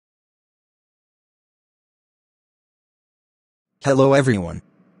Hello everyone.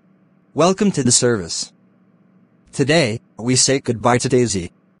 Welcome to the service. Today, we say goodbye to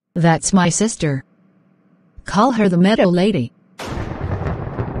Daisy. That's my sister. Call her the Meadow Lady.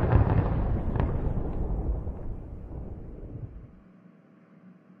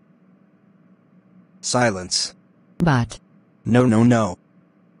 Silence. But No.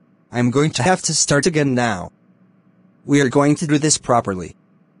 I'm going to have to start again now. We are going to do this properly.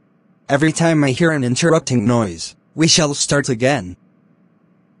 Every time I hear an interrupting noise, we shall start again.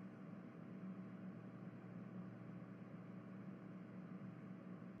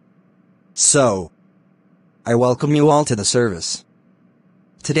 So, I welcome you all to the service.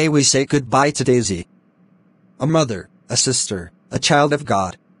 Today we say goodbye to Daisy. A mother, a sister, a child of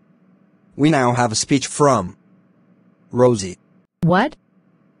God. We now have a speech from Rosie. what?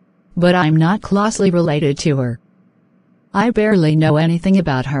 But I'm not closely related to her. I barely know anything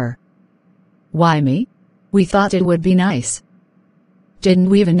about her. Why me? We thought it would be nice. Didn't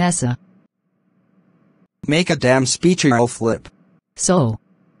we, Vanessa? Make a damn speech or I'll flip. So,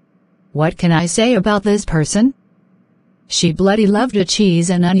 what can I say about this person? She bloody loved a cheese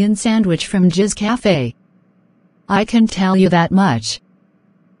and onion sandwich from Jizz Cafe. I can tell you that much.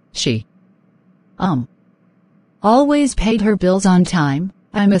 She always paid her bills on time,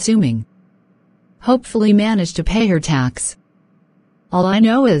 I'm assuming. Hopefully managed to pay her tax. All I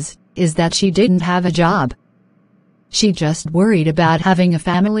know is that she didn't have a job. She just worried about having a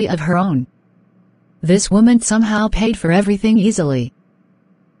family of her own. This woman somehow paid for everything easily,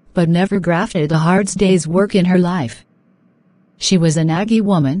 but never grafted a hard day's work in her life. She was a naggy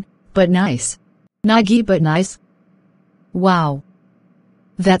woman, but nice. Naggy but nice. Wow.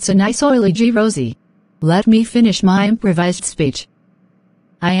 That's a nice oily G, Rosie. Let me finish my improvised speech.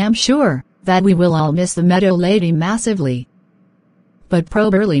 I am sure that we will all miss the Meadow Lady massively, but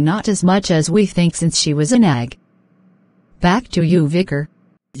probably not as much as we think since she was a nag. Back to you, Vicar.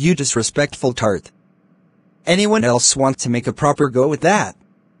 You disrespectful tart. Anyone else want to make a proper go with that?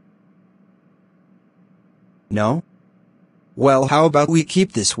 No? Well, how about we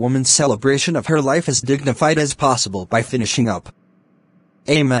keep this woman's celebration of her life as dignified as possible by finishing up.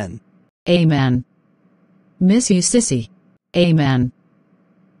 Amen. Amen. Miss you, sissy. Amen.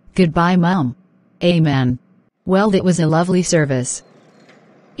 Goodbye, Mom. Amen. Well, that was a lovely service.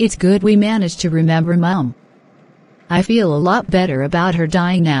 It's good we managed to remember Mom. I feel a lot better about her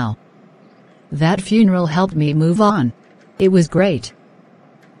dying now. That funeral helped me move on. It was great.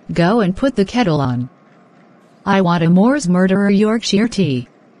 Go and put the kettle on. I want a Moore's Murderer Yorkshire tea.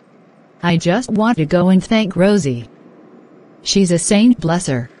 I just want to go and thank Rosie. She's a saint, bless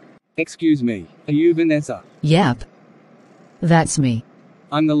her. Excuse me, are you Vanessa? Yep. That's me.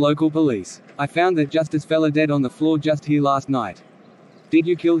 I'm the local police. I found that Justice fella dead on the floor just here last night. Did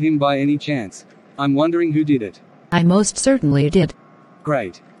you kill him by any chance? I'm wondering who did it. I most certainly did.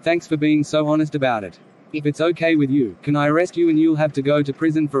 Great. Thanks for being so honest about it. If it's okay with you, can I arrest you and you'll have to go to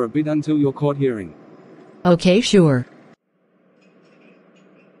prison for a bit until your court hearing? Okay, sure.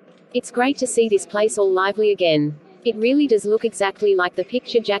 It's great to see this place all lively again. It really does look exactly like the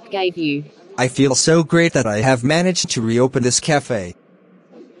picture Jack gave you. I feel so great that I have managed to reopen this cafe.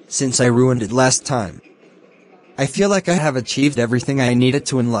 Since I ruined it last time, I feel like I have achieved everything I needed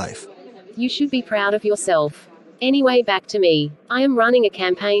to in life. You should be proud of yourself. Anyway, back to me. I am running a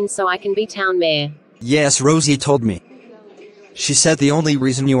campaign so I can be town mayor. Yes, Rosie told me. She said the only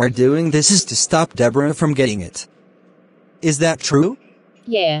reason you are doing this is to stop Deborah from getting it. Is that true?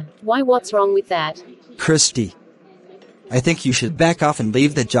 Yeah, why, what's wrong with that? Christy, I think you should back off and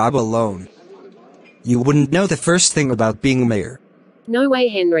leave the job alone. You wouldn't know the first thing about being mayor. No way,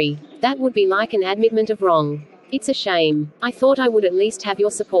 Henry. That would be like an admittment of wrong. It's a shame. I thought I would at least have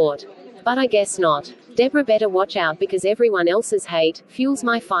your support. But I guess not. Deborah better watch out because everyone else's hate fuels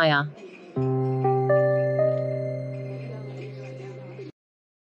my fire.